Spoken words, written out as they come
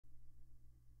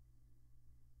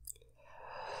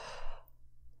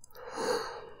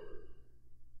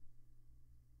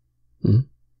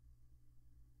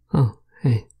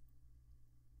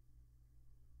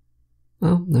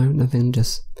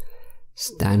just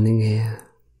standing here,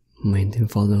 waiting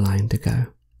for the line to go.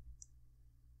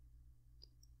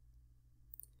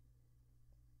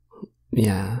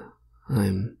 Yeah,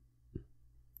 I'm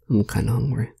kinda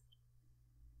hungry.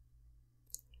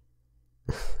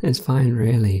 It's fine,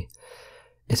 really.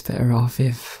 It's better off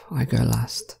if I go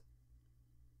last.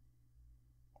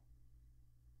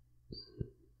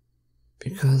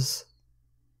 Because,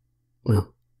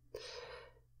 well,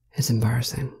 it's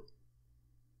embarrassing.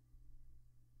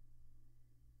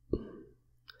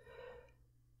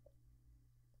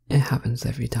 It happens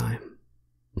every time.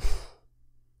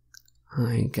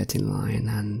 I get in line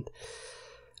and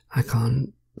I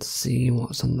can't see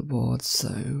what's on the board,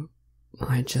 so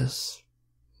I just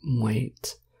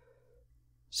wait.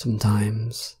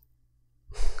 Sometimes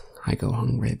I go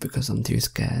hungry because I'm too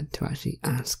scared to actually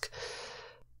ask.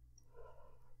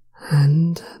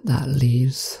 And that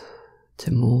leads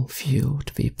to more fuel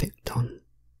to be picked on.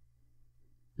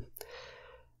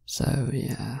 So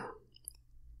yeah,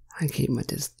 I keep my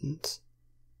distance.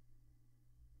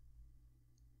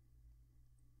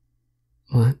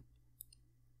 What?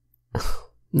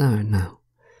 No,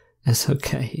 it's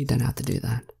okay, you don't have to do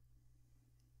that.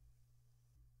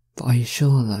 But are you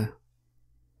sure though?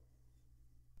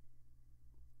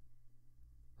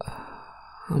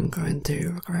 I'm going to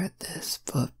regret this,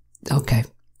 but okay,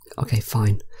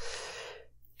 fine.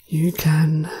 You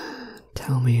can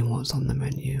tell me what's on the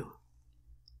menu.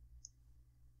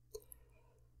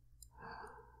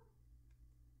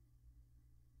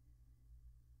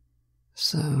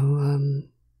 So,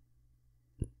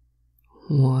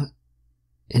 what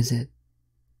is it?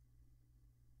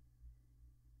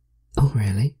 Oh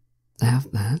really? They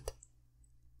have that?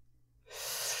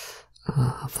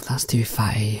 But that's too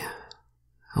fatty.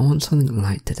 I want something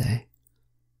light today.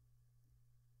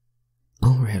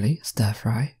 Oh really? Stir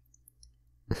fry?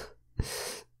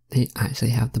 They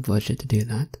actually have the budget to do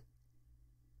that?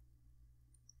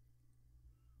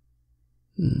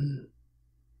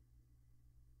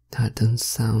 That doesn't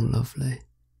sound lovely.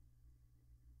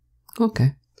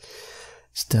 Okay.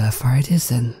 Stir fry it is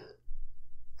then.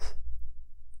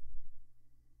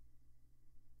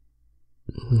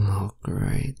 Oh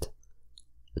great.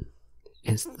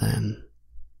 It's them.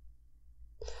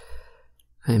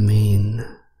 I mean,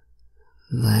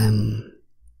 them.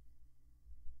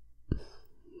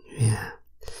 Yeah.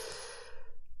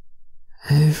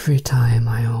 Every time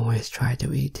I always try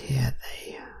to eat here,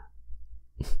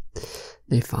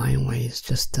 they find ways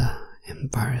just to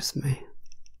embarrass me.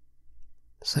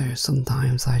 So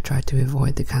sometimes I try to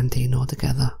avoid the canteen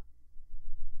altogether.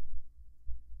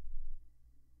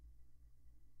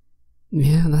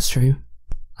 Yeah, that's true.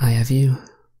 I have you.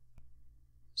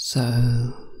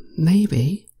 So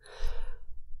maybe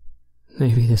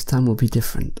this time will be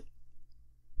different.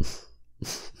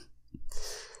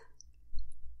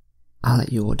 I'll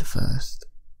let you order first.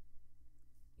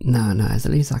 No, it's the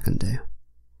least I can do.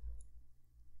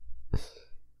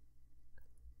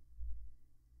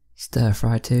 Stir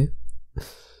fry too?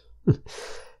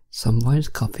 Someone's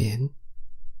copying.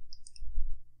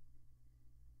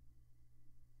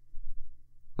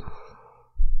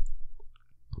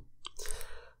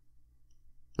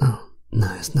 Oh,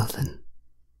 no, it's nothing.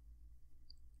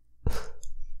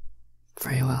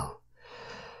 Very well.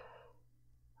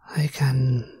 I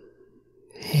can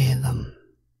hear them.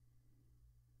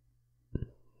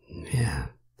 Yeah.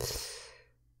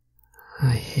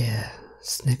 I hear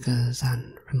snickers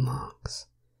and remarks.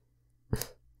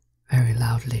 Very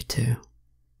loudly too.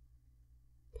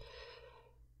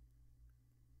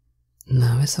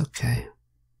 No, it's okay.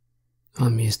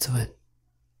 I'm used to it.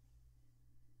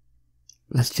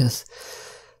 Let's just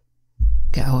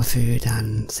get our food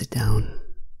and sit down.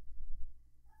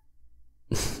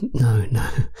 No,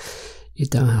 you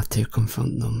don't have to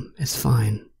confront them, it's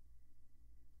fine.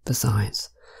 Besides,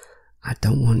 I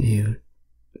don't want you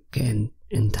getting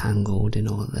entangled in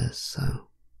all this, so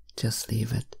just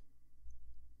leave it.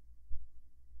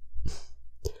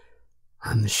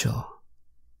 I'm sure.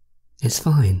 It's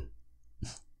fine.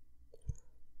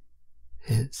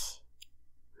 It's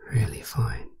really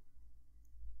fine.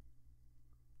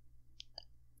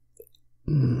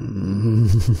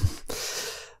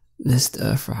 This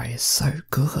stir fry is so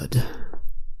good.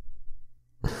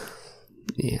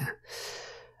 Yeah,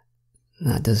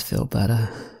 that does feel better.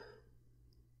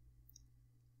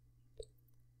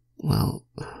 Well,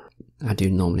 I do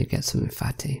normally get something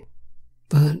fatty,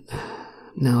 but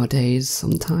nowadays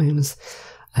sometimes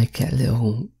I get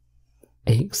little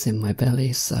aches in my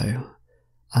belly, so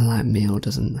a light meal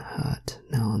doesn't hurt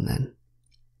now and then.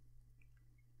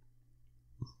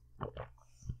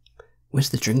 Wish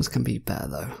the drinks can be better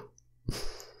though.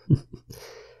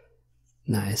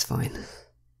 No, it's fine.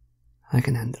 I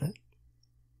can handle it.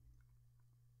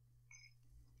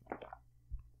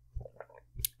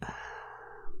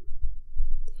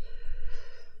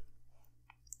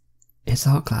 It's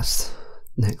art class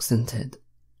next, isn't it?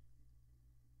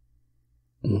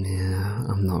 Yeah,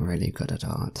 I'm not really good at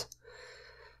art.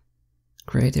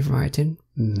 Creative writing?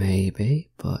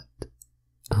 Maybe, but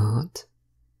art?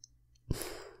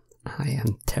 I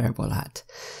am terrible at.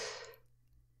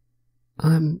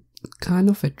 I'm kind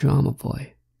of a drama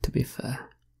boy, to be fair.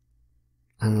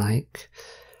 I like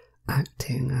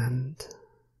acting and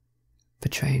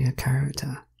portraying a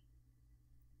character.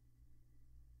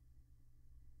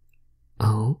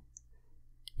 Oh,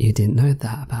 you didn't know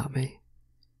that about me?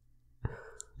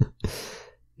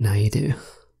 Now you do.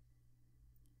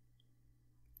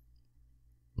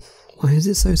 Why is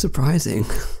it so surprising?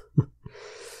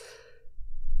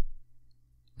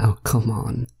 Oh, come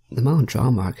on. The amount of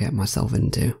drama I get myself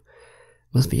into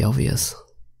must be obvious.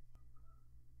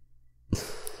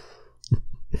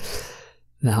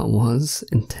 That was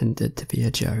intended to be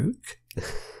a joke.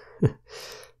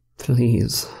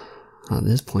 Please, at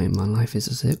this point my life is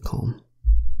a sitcom.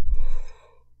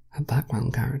 A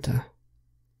background character.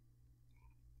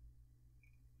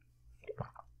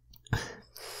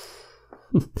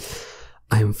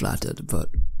 I am flattered, but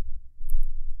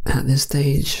at this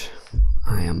stage,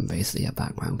 I am basically a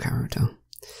background character.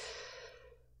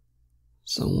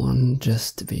 Someone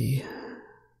just to be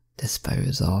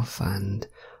disposed of and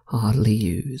hardly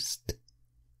used.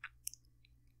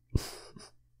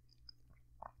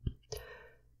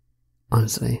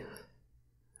 Honestly,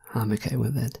 I'm okay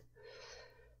with it.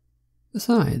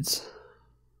 Besides,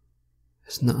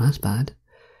 it's not as bad.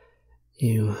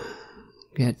 You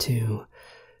get to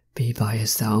be by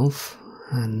yourself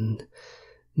and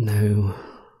no,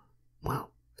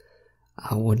 well,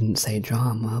 I wouldn't say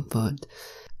drama, but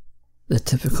the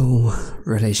typical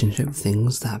relationship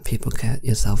things that people get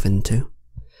yourself into.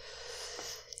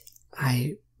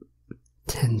 I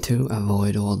tend to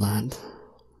avoid all that.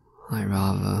 I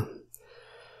rather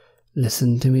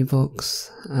listen to me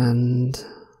books and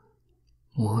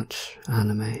watch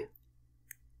anime.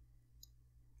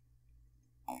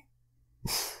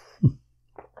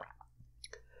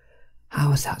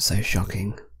 How is that so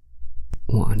shocking?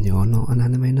 What, and you're not an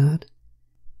anime nerd?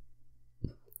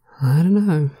 I don't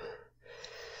know.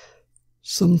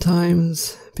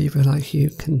 Sometimes people like you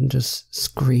can just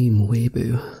scream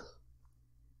weeboo.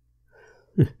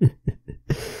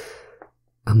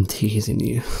 I'm teasing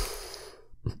you.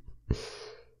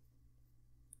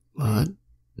 But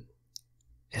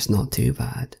it's not too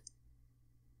bad.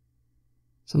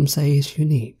 Some say it's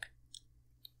unique.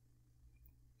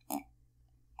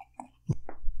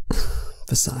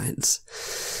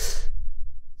 Besides,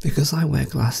 because I wear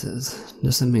glasses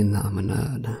doesn't mean that I'm a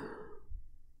nerd.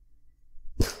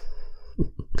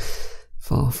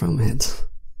 Far from it.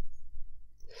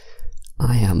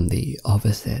 I am the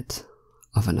opposite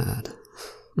of a nerd.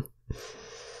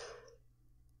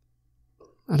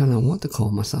 I don't know what to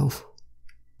call myself.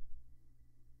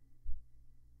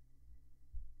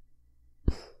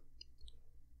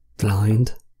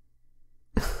 Blind?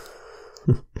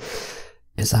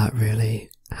 Is that really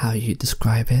how you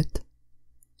describe it?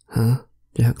 Huh,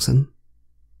 Jackson?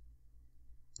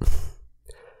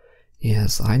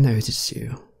 Yes, I noticed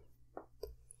you.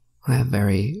 I have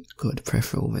very good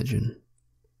peripheral vision.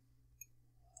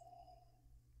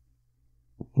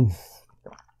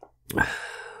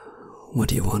 What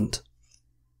do you want?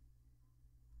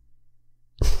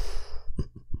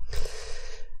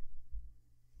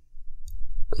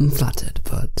 I'm flattered,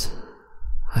 but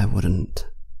I wouldn't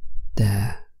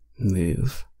dare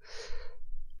move.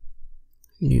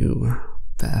 You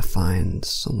better find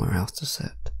somewhere else to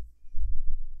sit.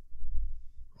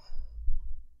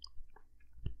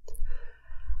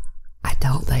 I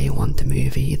doubt they want to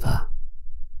move either.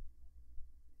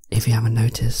 If you haven't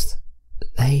noticed,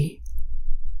 they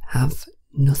have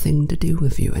nothing to do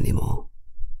with you anymore.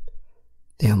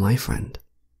 They are my friend.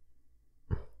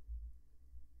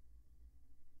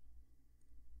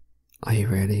 Are you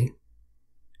really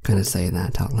gonna say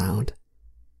that out loud?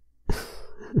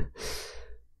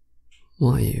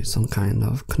 What are you, some kind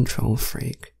of control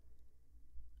freak?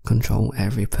 Control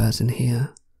every person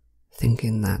here,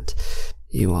 thinking that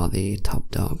you are the top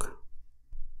dog.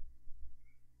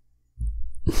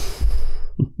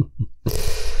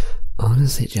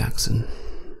 Honestly, Jackson,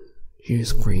 you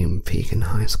scream peak in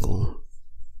high school.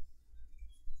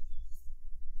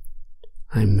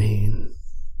 I mean,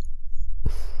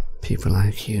 people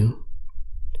like you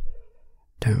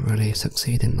don't really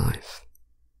succeed in life.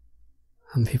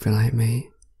 And people like me,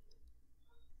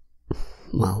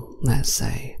 well, let's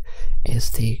say it's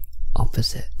the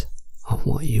opposite of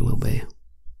what you will be.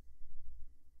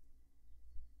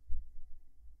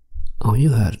 Oh, you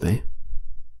heard me.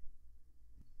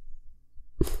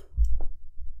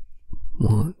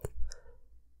 What?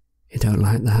 You don't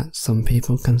like that some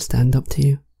people can stand up to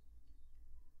you?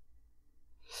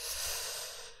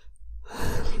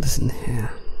 Listen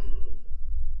here.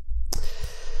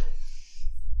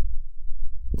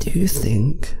 Do you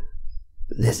think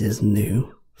this is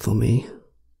new for me?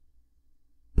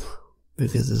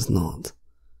 Because it's not.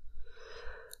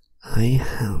 I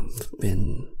have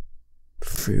been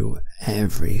through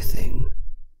everything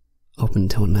up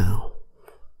until now.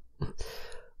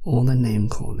 All the name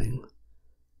calling,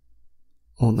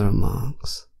 all the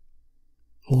remarks,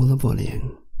 all the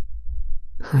bullying.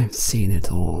 I've seen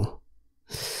it all.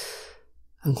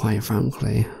 And quite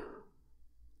frankly,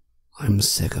 I'm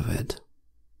sick of it.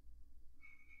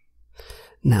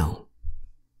 Now,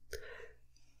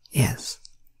 yes,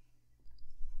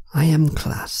 I am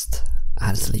classed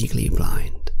as legally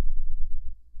blind.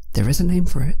 There is a name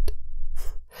for it.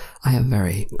 I have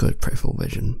very good peripheral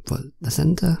vision, but the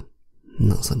centre,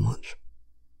 not so much.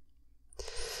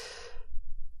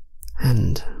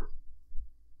 And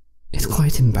it's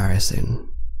quite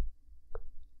embarrassing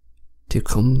to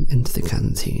come into the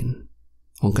canteen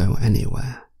or go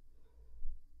anywhere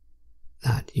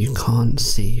that you can't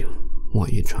see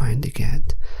what you're trying to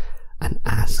get and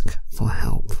ask for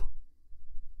help.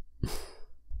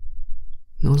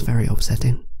 No, it's very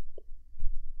upsetting.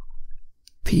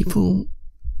 People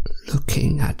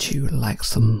looking at you like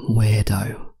some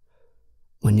weirdo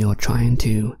when you're trying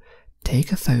to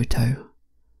take a photo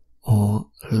or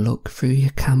look through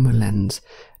your camera lens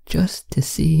just to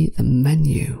see the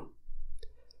menu,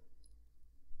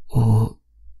 or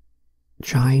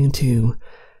trying to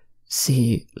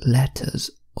see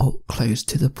letters up close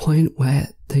to the point where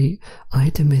the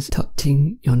item is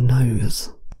touching your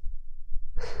nose,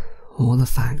 or the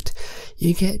fact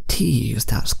you get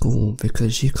teased at school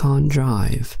because you can't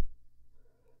drive,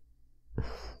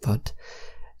 but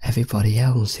everybody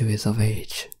else who is of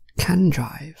age can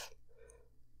drive.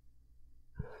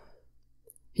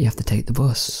 You have to take the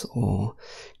bus or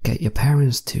get your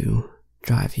parents to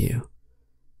drive you,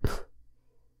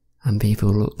 and people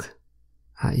look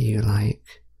at you like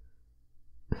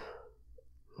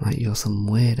you're some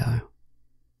weirdo.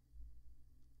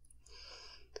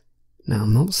 Now,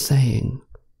 I'm not saying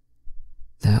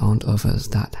there aren't others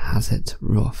that has it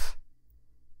rough,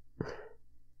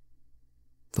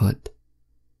 but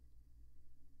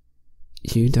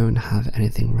you don't have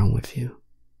anything wrong with you.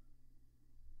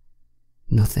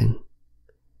 Nothing.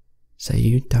 So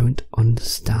you don't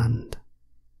understand.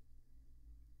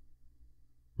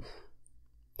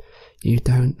 You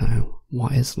don't know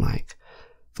what it's like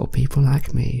for people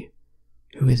like me,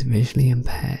 who is visually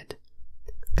impaired,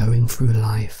 going through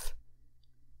life,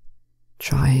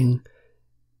 trying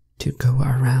to go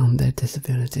around their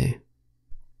disability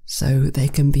so they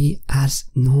can be as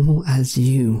normal as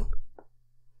you.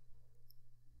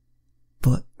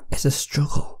 But it's a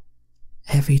struggle.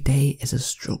 Every day is a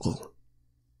struggle.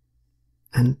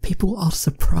 And people are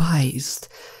surprised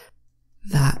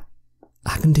that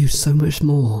I can do so much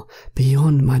more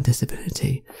beyond my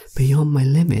disability, beyond my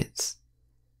limits.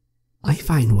 I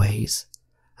find ways,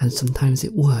 and sometimes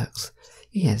it works.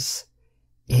 Yes,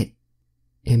 it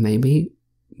maybe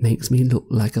makes me look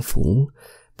like a fool,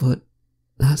 but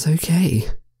that's okay.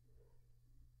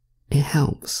 It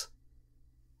helps.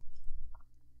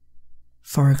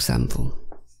 For example,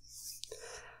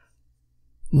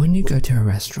 when you go to a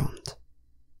restaurant,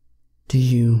 do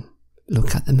you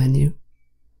look at the menu?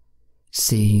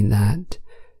 See that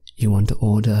you want to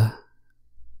order,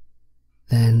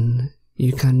 then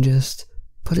you can just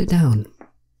put it down.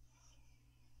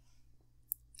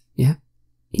 Yeah,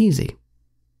 easy.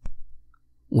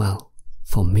 Well,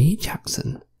 for me,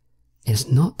 Jackson, it's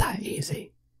not that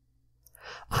easy.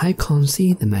 I can't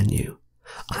see the menu.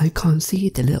 I can't see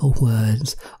the little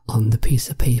words on the piece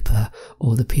of paper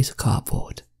or the piece of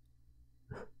cardboard.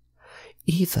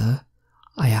 Either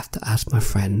I have to ask my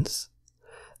friends,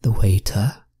 the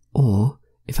waiter, or,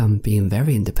 if I'm being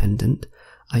very independent,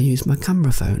 I use my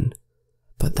camera phone,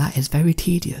 but that is very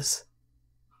tedious.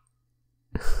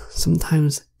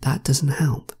 Sometimes that doesn't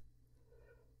help.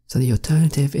 So the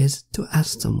alternative is to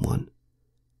ask someone.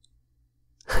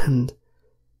 And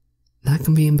that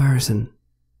can be embarrassing.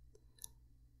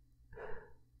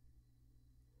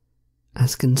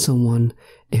 Asking someone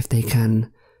if they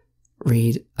can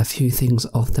read a few things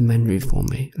off the menu for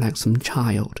me, like some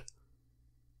child.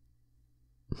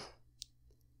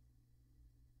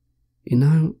 You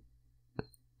know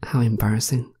how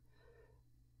embarrassing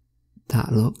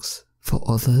that looks for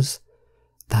others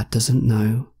that doesn't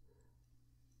know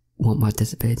what my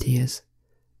disability is.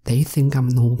 They think I'm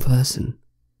a normal person,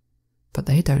 but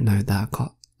they don't know that I've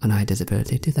got an eye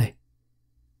disability, do they?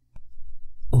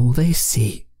 All they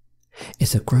see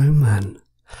is a grown man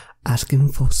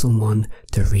asking for someone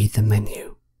to read the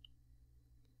menu.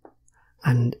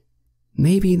 And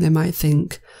maybe they might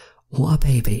think, what a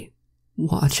baby,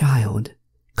 what a child,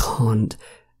 can't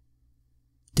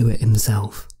do it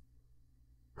himself.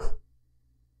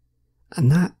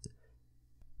 And that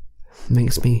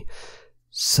makes me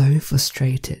so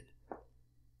frustrated,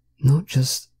 not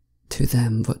just to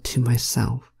them but to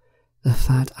myself, the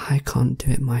fact I can't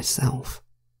do it myself.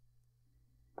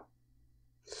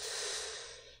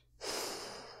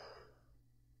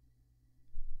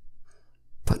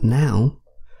 But now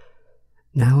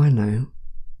I know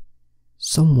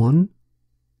someone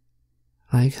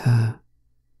like her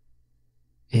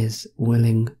is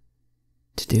willing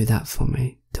to do that for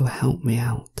me, to help me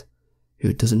out,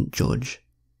 who doesn't judge.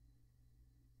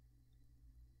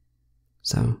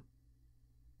 So,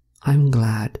 I'm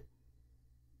glad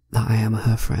that I am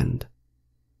her friend,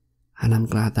 and I'm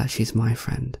glad that she's my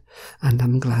friend, and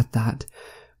I'm glad that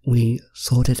we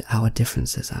sorted our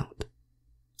differences out.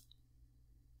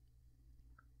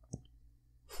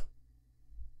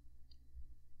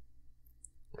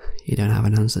 You don't have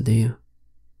an answer, do you?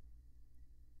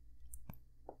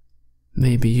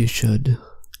 Maybe you should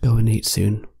go and eat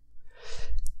soon.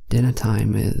 Dinner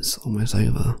time is almost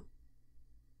over.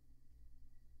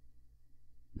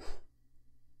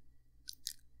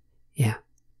 Yeah.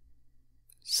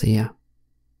 See ya.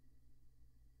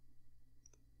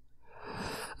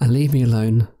 And leave me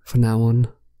alone from now on.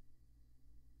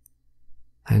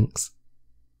 Thanks.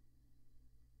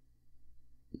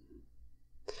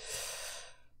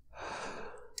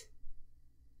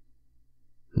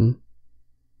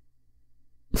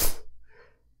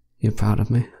 You're proud of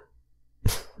me?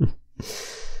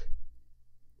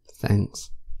 Thanks.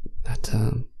 That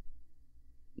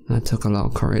took a lot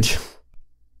of courage.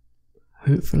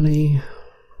 Hopefully,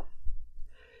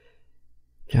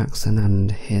 Jackson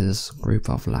and his group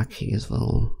of lackeys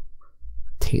will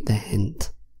take the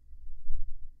hint.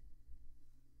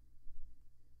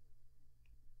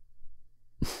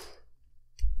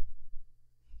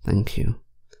 Thank you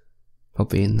for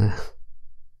being there.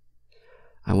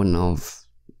 I wouldn't have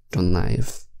done that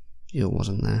if you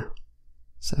wasn't there,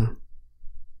 so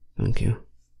thank you.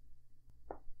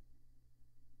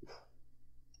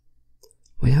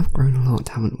 We have grown a lot,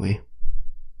 haven't we?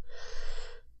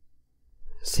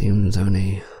 Seems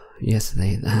only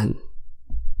yesterday that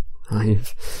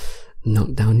I've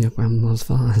knocked down your grandma's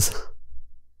vase.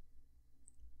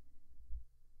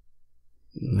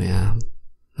 Yeah,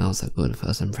 that was a good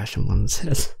first impression, one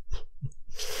said.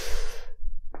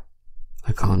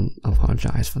 I can't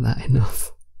apologise for that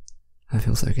enough. I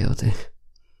feel so guilty.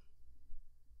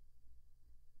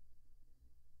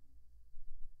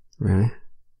 Really?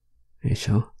 Are you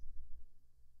sure?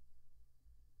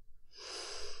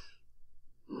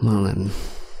 Well then.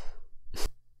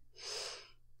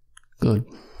 Good.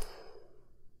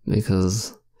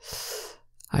 Because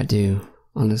I do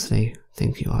honestly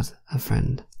think you are a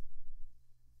friend.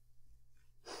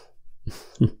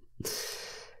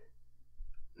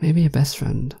 Maybe a best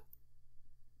friend.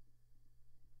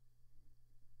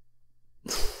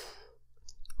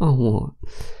 Oh, what?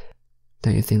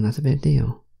 Don't you think that's a big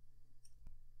deal?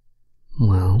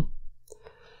 Well,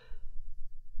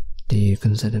 do you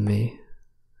consider me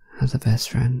as a best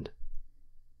friend?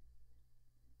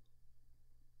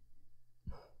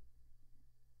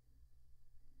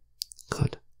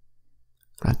 Good.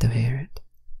 Glad to hear it.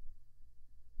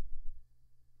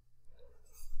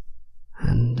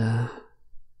 And,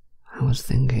 I was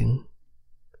thinking,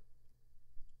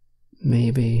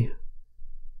 maybe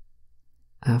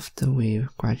after we've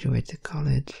graduated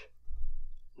college,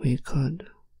 we could,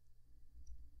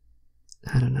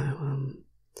 I don't know,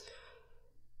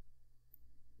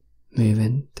 move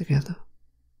in together.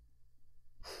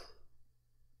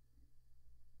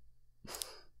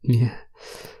 Yeah,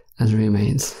 as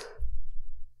roommates.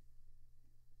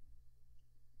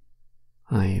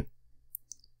 I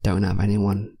don't have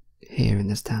anyone here in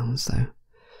this town, so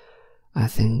I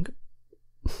think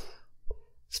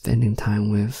spending time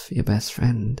with your best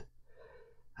friend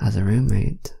as a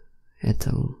roommate,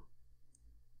 it'll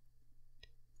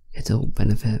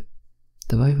benefit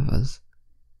the both of us.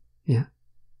 Yeah.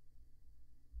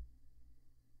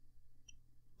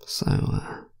 So,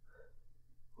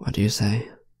 what do you say?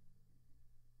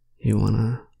 You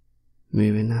wanna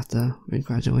move in after we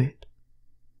graduate?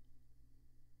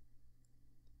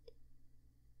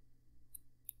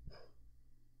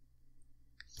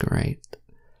 great.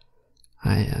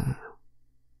 I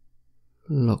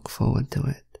look forward to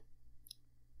it.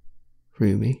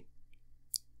 Ruby.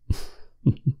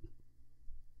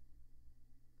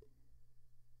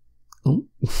 Oh,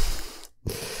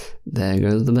 there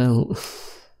goes the bell.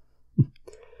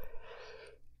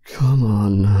 Come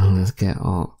on, let's get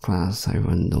art class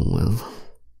over and done with.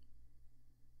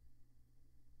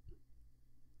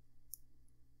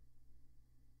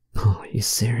 Oh, are you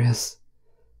serious?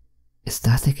 Is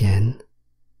that again?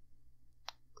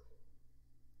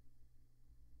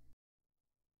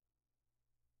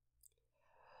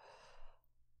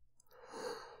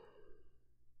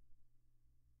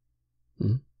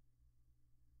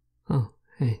 Oh,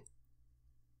 hey.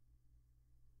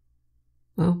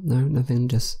 Oh, no, nothing,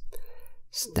 just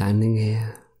standing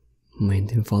here,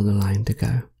 waiting for the line to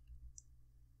go.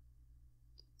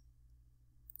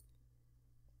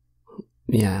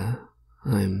 Yeah,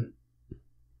 I'm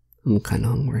kinda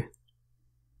hungry.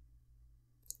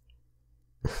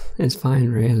 It's fine,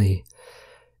 really.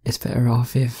 It's better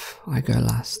off if I go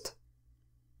last.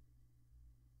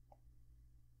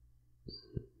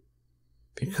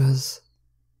 Because,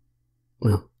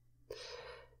 well,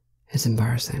 it's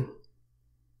embarrassing.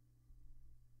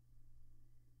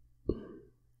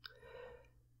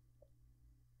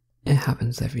 It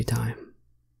happens every time.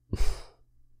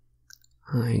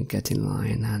 I get in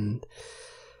line and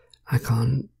I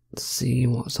can't see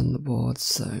what's on the board,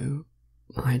 so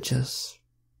I just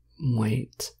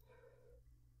wait.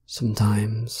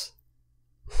 Sometimes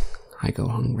I go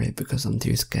hungry because I'm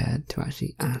too scared to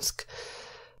actually ask.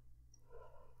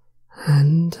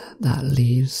 And that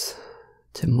leads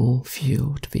to more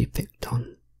fuel to be picked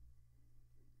on.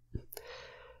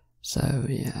 So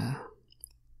yeah,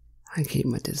 I keep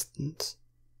my distance.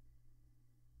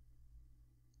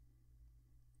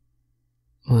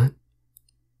 What?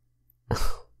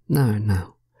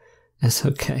 No, it's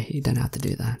okay, you don't have to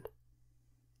do that.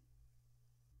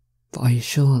 But are you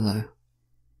sure though?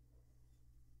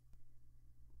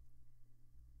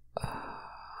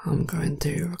 I'm going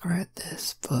to regret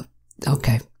this, but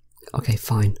okay,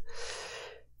 fine.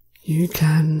 You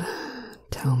can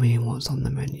tell me what's on the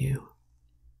menu.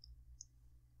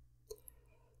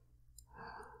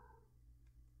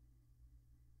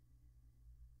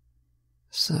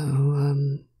 So,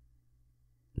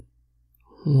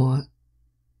 what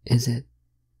is it?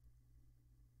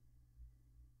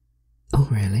 Oh,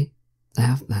 really? They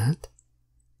have that?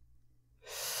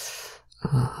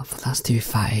 But that's too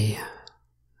fatty.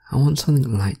 I want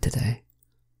something light today.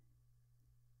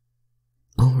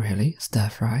 Oh, really? Stir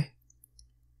fry?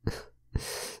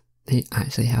 They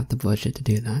actually have the budget to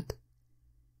do that?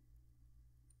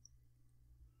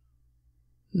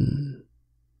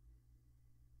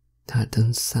 That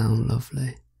doesn't sound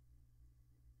lovely.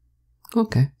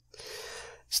 Okay.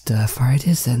 Stir fry it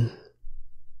is then.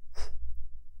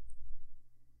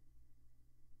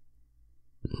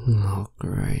 Oh,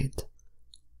 great.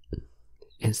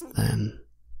 It's them.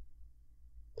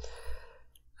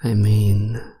 I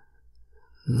mean,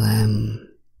 them.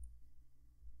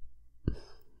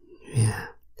 Yeah.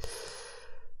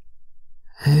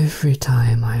 Every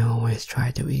time I always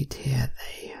try to eat here,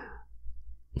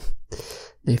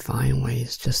 they find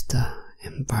ways just to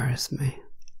embarrass me.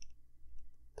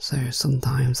 So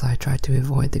sometimes I try to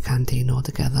avoid the canteen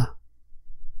altogether.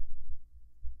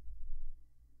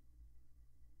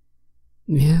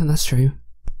 Yeah, that's true.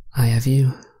 I have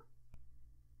you.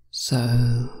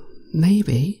 So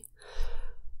maybe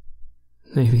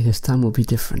this time will be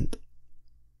different.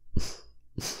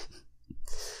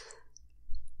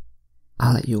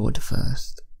 I'll let you order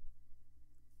first.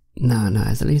 No,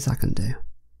 it's the least I can do.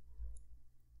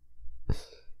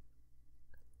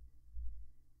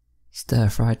 Stir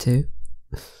fry too?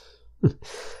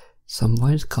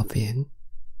 Someone's copying.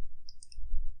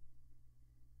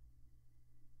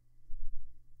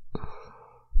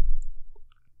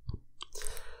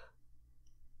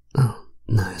 Oh,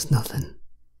 no, it's nothing.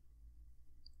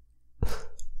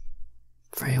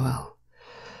 Very well.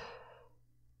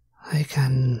 I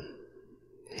can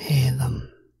hear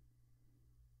them.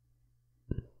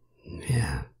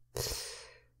 Yeah.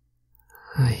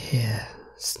 I hear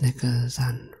snickers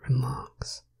and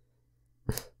remarks.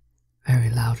 Very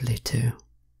loudly too.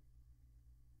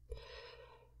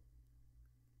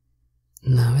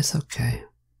 No, it's okay.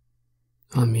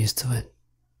 I'm used to it.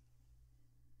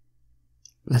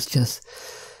 Let's just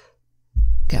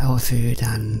get our food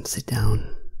and sit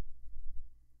down.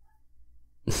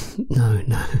 No,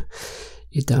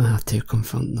 you don't have to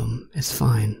confront them, it's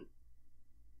fine.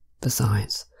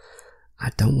 Besides, I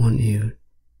don't want you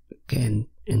getting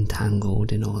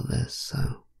entangled in all this,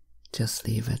 so just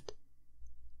leave it.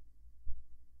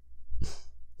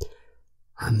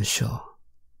 I'm sure.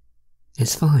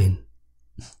 It's fine.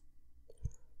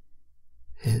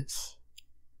 It's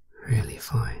really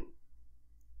fine.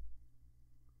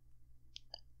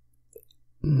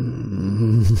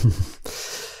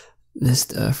 This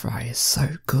stir fry is so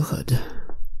good.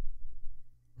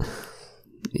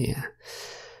 Yeah,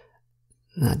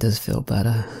 that does feel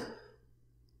better.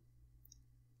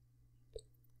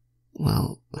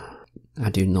 Well, I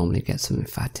do normally get something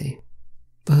fatty,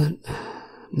 but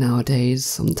nowadays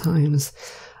sometimes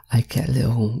I get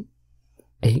little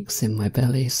aches in my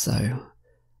belly, so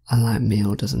a light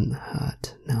meal doesn't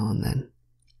hurt now and then.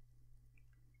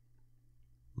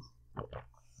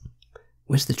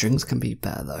 Wish the drinks can be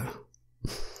better though.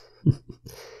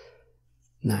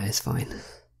 No, it's fine.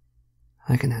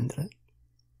 I can handle it.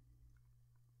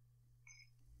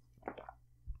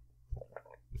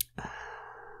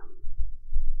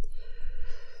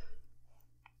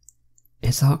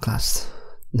 It's art class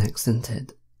next, isn't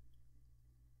it?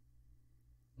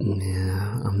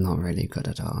 Yeah, I'm not really good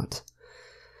at art.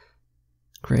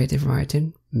 Creative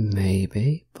writing?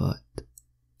 Maybe, but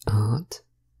art?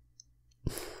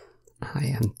 I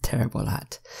am terrible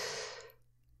at.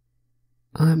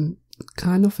 I'm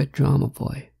kind of a drama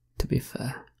boy, to be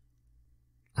fair.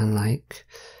 I like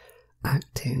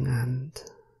acting and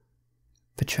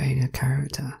portraying a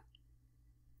character.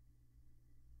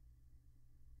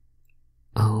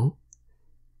 Oh,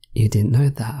 you didn't know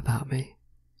that about me?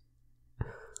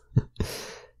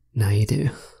 Now you do.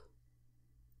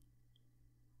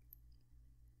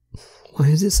 Why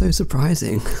is it so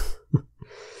surprising?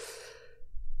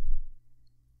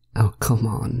 Oh, come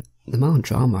on. The amount of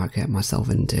drama I get myself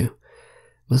into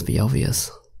must be obvious.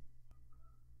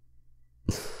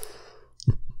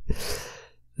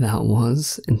 That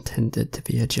was intended to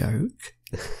be a joke.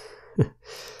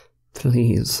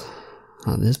 Please,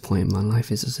 at this point my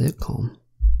life is a sitcom.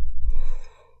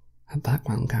 A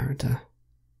background character.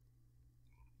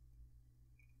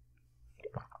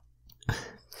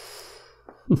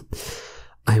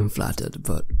 I am flattered,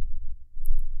 but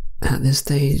at this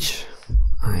stage,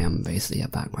 I am basically a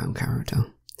background character.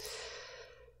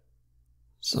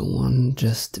 Someone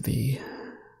just to be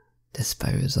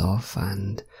disposed of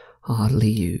and hardly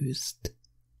used.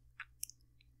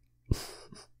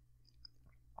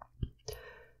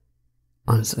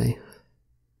 Honestly,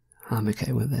 I'm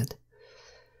okay with it.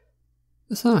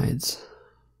 Besides,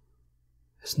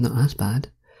 it's not as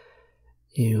bad.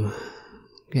 You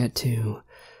get to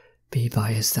be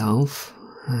by yourself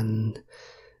and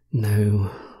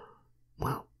know,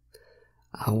 well,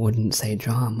 I wouldn't say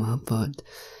drama, but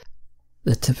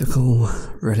the typical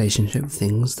relationship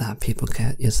things that people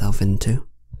get yourself into.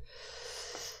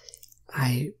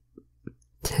 I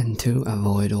tend to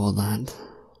avoid all that.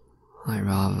 I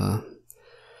rather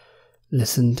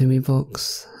listen to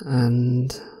ebooks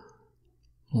and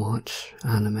watch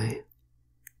anime.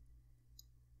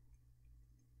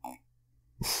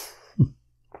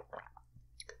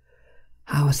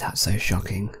 How is that so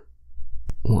shocking?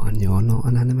 What, and you're not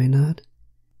an anime nerd?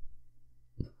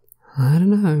 I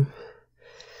don't know.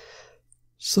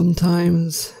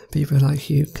 Sometimes people like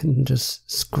you can just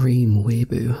scream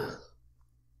weeboo.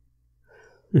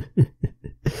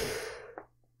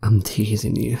 I'm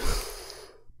teasing you.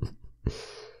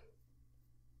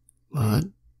 But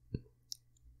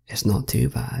it's not too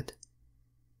bad.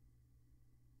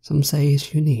 Some say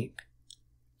it's unique.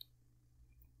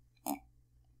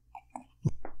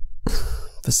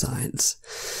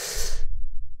 Besides,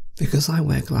 because I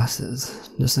wear glasses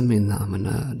doesn't mean that I'm a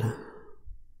nerd.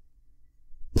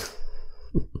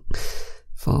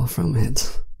 Far from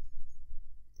it.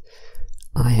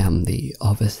 I am the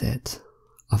opposite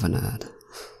of a nerd.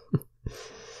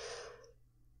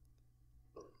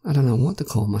 I don't know what to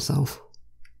call myself.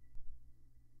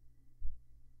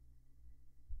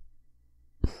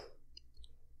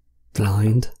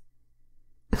 Blind?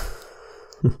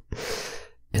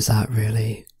 Is that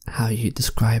really how you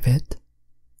describe it?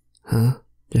 Huh,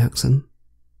 Jackson?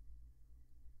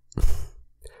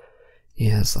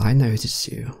 Yes, I noticed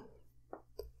you.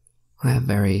 I have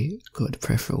very good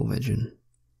peripheral vision.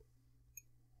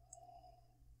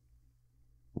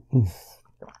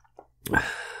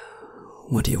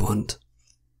 What do you want?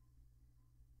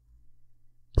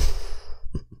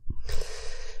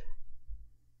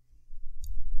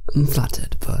 I'm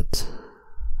flattered, but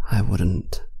I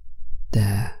wouldn't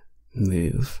dare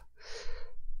move.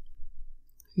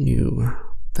 You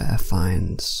better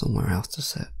find somewhere else to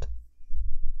sit.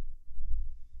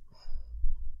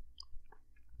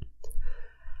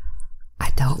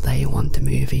 I doubt they want to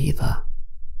move either.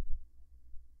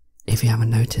 If you haven't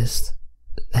noticed,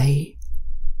 they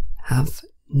have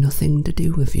nothing to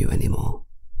do with you anymore.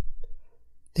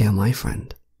 They are my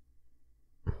friend.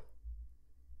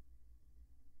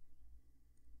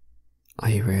 Are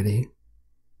you really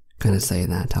gonna say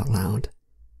that out loud?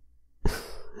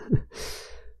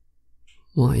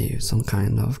 What are you, some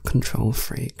kind of control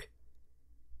freak?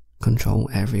 Control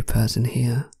every person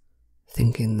here,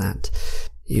 thinking that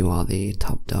you are the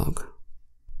top dog.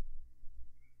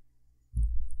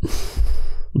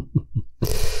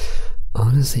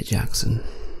 Honestly, Jackson,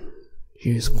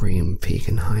 you scream peak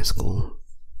in high school.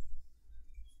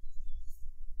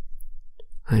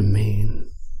 I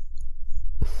mean,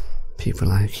 people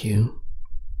like you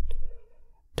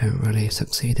don't really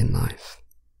succeed in life.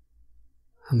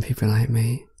 And people like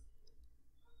me,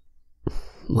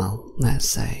 well, let's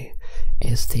say,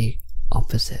 it's the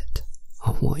opposite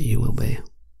of what you will be.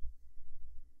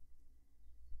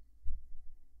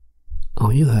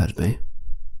 Oh, you heard me.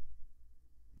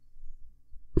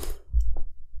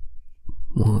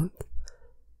 What?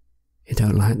 You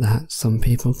don't like that some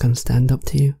people can stand up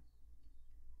to you?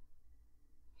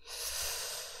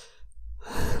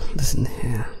 Listen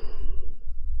here.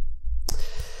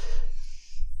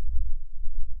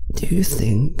 Do you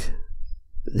think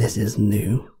this is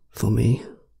new for me?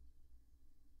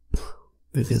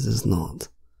 Because it's not.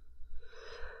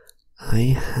 I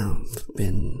have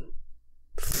been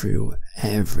through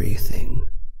everything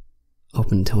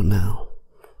up until now.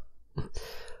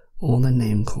 All the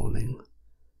name calling,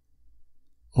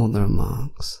 all the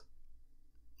remarks,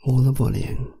 all the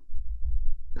bullying.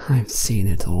 I've seen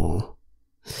it all.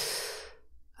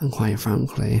 And quite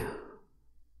frankly,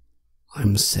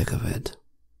 I'm sick of it.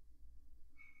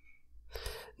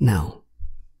 Now,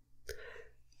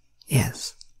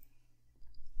 yes,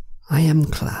 I am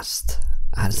classed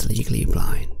as legally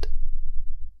blind.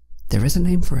 There is a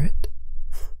name for it.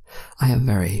 I have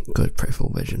very good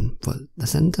peripheral vision, but the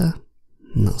centre,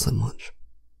 not so much.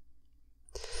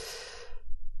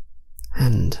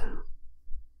 And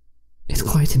it's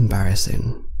quite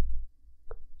embarrassing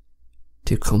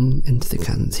to come into the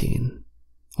canteen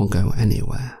or go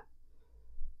anywhere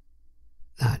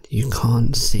that you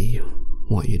can't see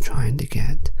what you're trying to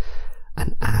get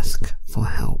and ask for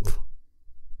help.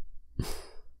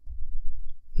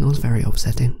 That was very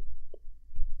upsetting.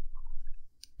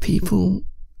 People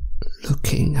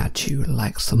looking at you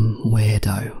like some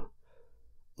weirdo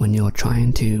when you're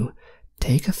trying to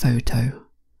take a photo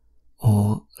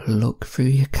or look through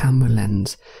your camera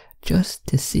lens just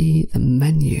to see the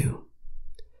menu,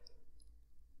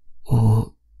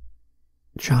 or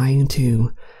trying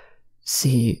to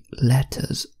see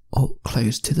letters up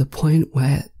close to the point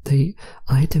where the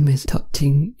item is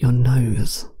touching your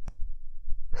nose,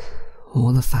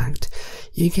 or the fact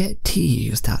you get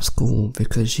teased at school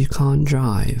because you can't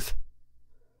drive,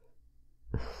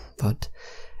 but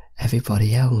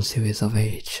everybody else who is of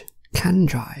age can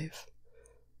drive.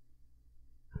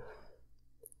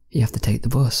 You have to take the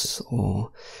bus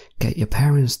or get your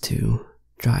parents to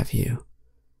drive you,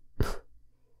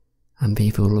 and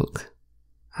people look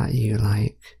at you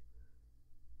like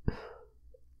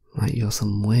you're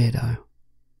some weirdo.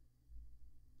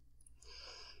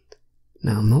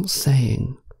 Now, I'm not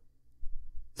saying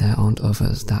there aren't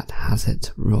others that has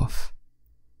it rough,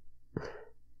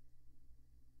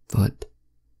 but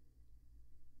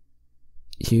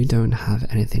you don't have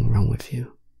anything wrong with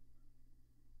you.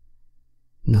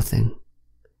 Nothing.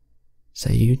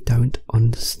 So you don't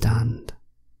understand.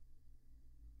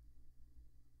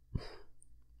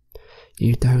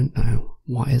 You don't know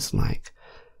what it's like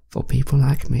for people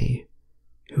like me,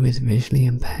 who is visually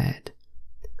impaired,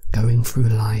 going through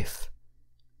life,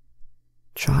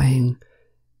 trying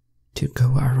to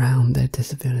go around their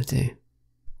disability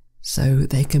so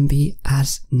they can be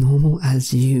as normal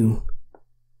as you.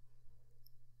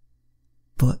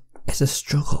 But it's a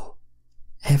struggle.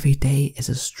 Every day is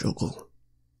a struggle.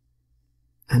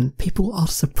 And people are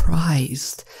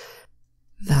surprised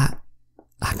that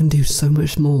I can do so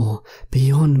much more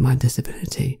beyond my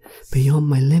disability, beyond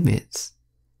my limits.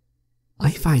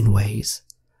 I find ways,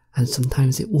 and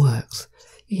sometimes it works.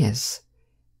 Yes,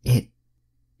 it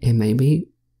maybe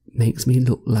makes me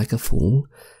look like a fool,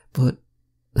 but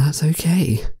that's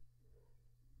okay.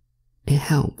 It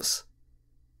helps.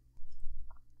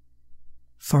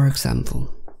 For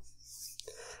example,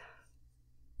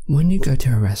 when you go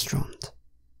to a restaurant,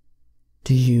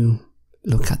 do you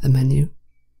look at the menu,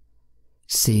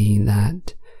 see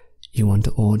that you want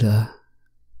to order,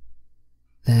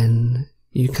 then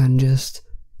you can just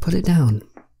put it down?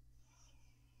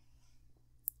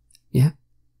 Yeah,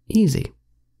 easy.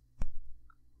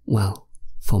 Well,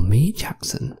 for me,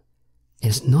 Jackson,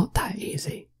 it's not that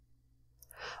easy.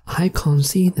 I can't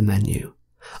see the menu.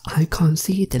 I can't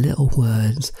see the little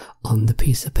words on the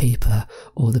piece of paper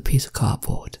or the piece of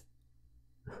cardboard.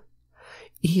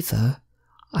 Either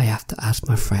I have to ask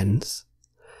my friends,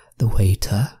 the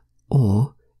waiter,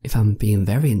 or, if I'm being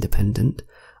very independent,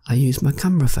 I use my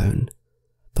camera phone,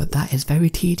 but that is very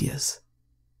tedious.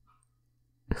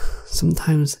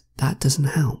 Sometimes that doesn't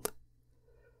help.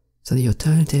 So the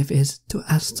alternative is to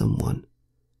ask someone.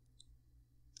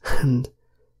 And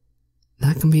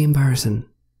that can be embarrassing.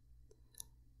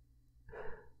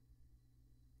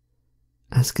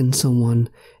 Asking someone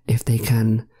if they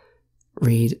can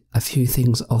read a few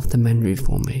things off the menu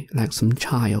for me, like some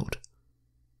child.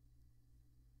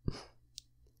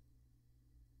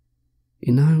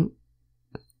 You know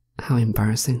how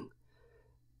embarrassing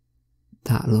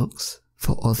that looks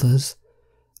for others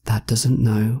that doesn't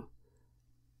know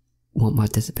what my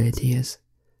disability is.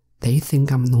 They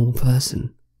think I'm a normal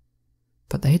person,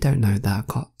 but they don't know that I've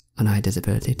got an eye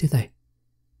disability, do they?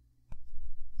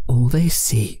 All they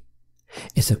see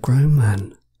is a grown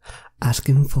man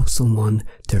asking for someone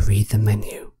to read the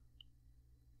menu.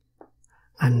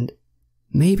 And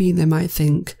maybe they might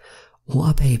think,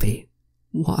 what a baby,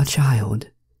 what a child,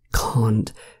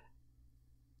 can't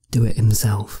do it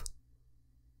himself.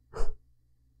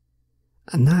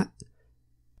 And that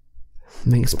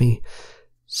makes me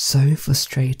so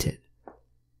frustrated,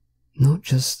 not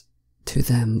just to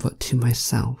them but to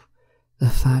myself, the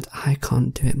fact I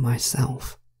can't do it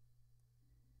myself.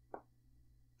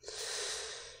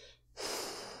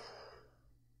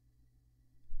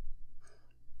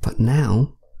 But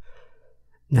now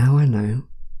I know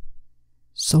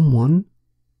someone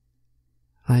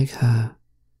like her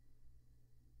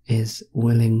is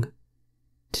willing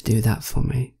to do that for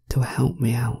me, to help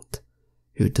me out,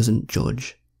 who doesn't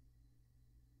judge.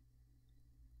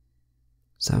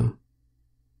 So,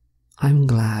 I'm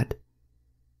glad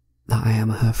that I am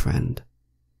her friend,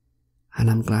 and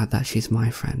I'm glad that she's my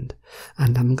friend,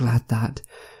 and I'm glad that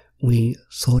we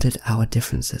sorted our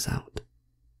differences out.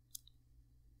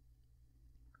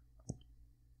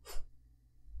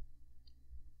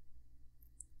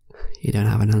 You don't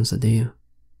have an answer, do you?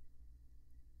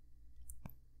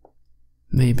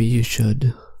 Maybe you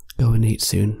should go and eat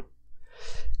soon.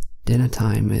 Dinner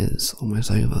time is almost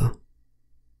over.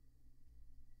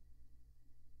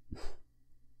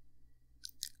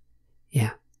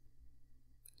 Yeah.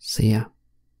 See ya.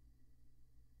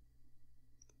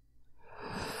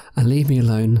 And leave me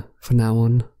alone from now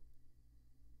on.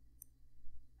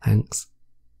 Thanks.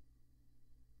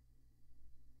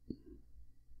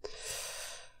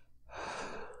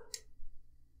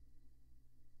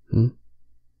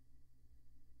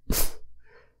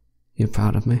 You're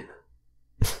proud of me?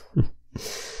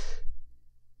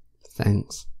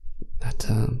 Thanks. That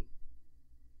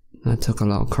took a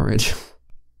lot of courage.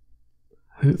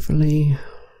 Hopefully,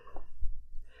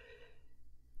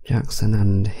 Jackson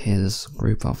and his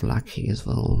group of lackeys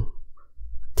will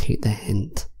take the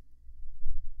hint.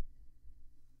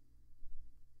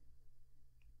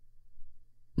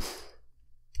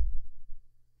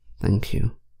 Thank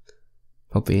you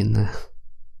for being there.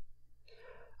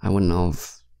 I wouldn't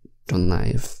have done that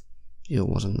if you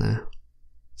wasn't there.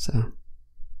 So,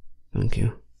 thank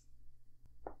you.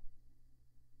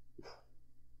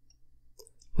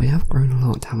 We have grown a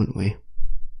lot, haven't we?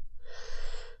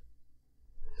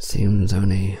 Seems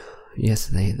only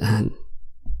yesterday that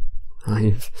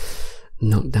I've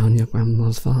knocked down your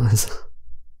grandma's vase.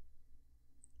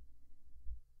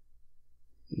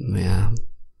 Yeah,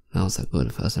 that was a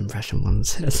good first impression, one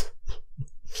said.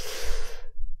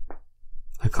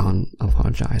 I can't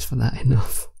apologise for that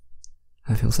enough.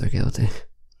 I feel so guilty.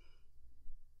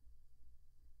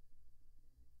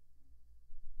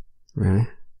 Really?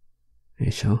 Are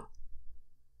you sure?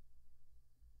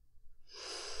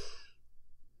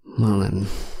 Well then.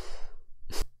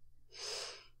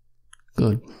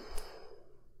 Good.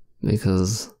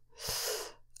 Because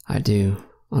I do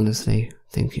honestly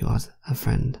think you are a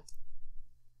friend.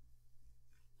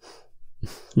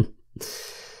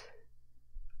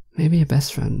 Maybe a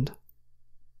best friend.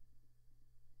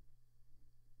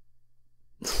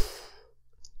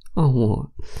 Oh, what?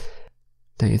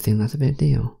 Don't you think that's a big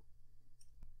deal?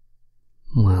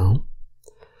 Well,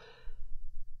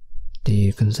 do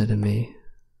you consider me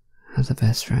as a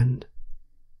best friend?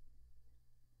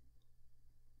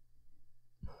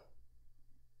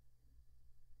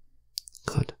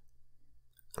 Good.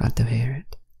 Glad to hear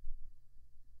it.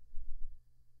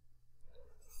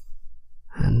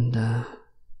 And,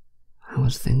 I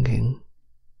was thinking,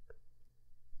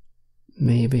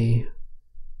 maybe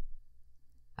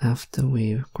after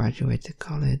we've graduated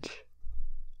college,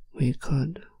 we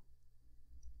could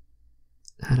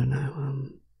I don't know,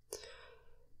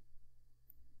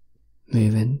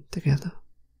 move in together.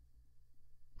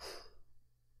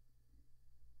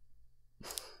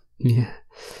 Yeah,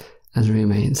 as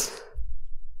roommates.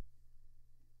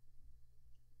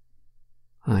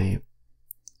 I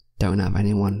don't have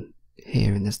anyone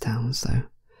here in this town, so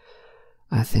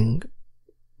I think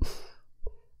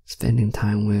spending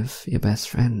time with your best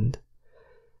friend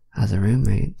as a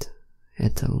roommate,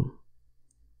 it'll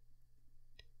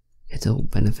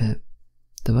benefit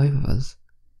the both of us.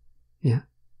 Yeah.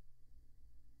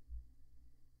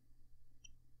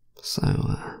 So,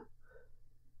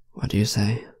 what do you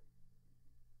say?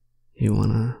 You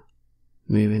wanna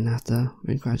move in after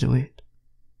we graduate?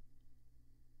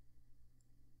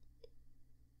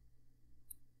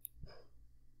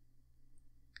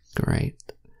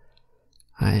 Great.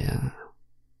 I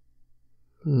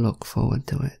look forward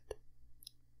to it.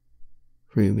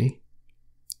 Ruby.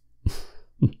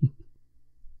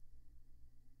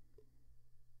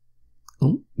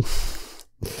 Oh,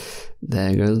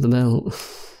 there goes the bell.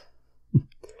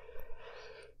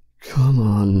 Come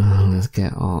on, let's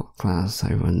get art class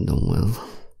over and done with.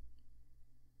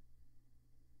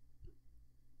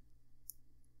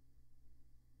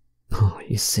 Oh, are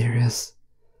you serious?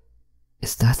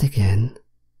 Is that again?